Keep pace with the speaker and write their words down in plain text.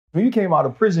When you came out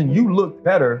of prison, you looked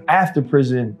better after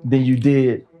prison than you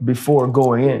did before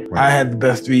going in. I had the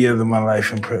best 3 years of my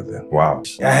life in prison. Wow.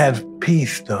 I had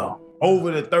peace, though.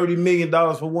 Over the $30 million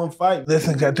for one fight.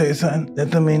 Listen, can I tell you something?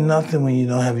 That don't mean nothing when you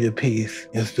don't have your peace,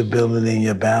 your stability, and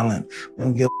your balance.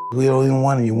 We don't even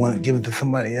want it. You want to give it to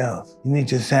somebody else. You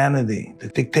need your sanity to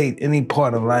dictate any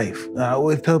part of life. I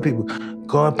always tell people,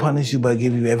 God punish you by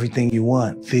giving you everything you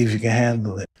want. See if you can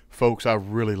handle it. Folks, I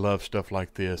really love stuff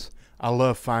like this. I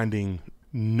love finding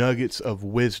nuggets of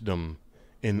wisdom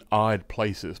in odd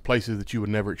places that you would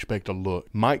never expect to look.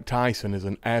 Mike Tyson is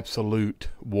an absolute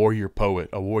warrior poet,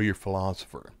 a warrior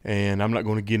philosopher. And I'm not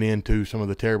going to get into some of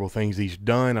the terrible things he's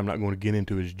done. I'm not going to get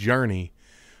into his journey.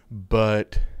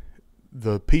 But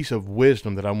the piece of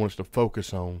wisdom that I want us to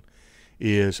focus on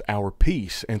is our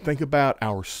peace. And think about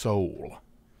our soul.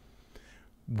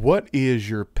 What is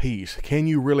your peace? Can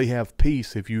you really have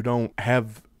peace if you don't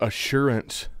have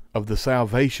assurance of the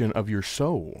salvation of your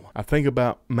soul? I think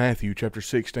about Matthew chapter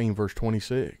 16, verse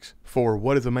 26. For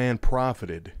what is a man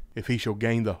profited if he shall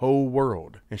gain the whole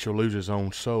world and shall lose his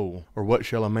own soul? Or what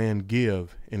shall a man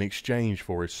give in exchange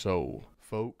for his soul?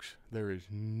 Folks, there is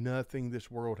nothing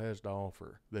this world has to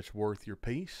offer that's worth your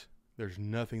peace. There's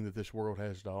nothing that this world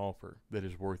has to offer that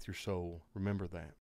is worth your soul. Remember that.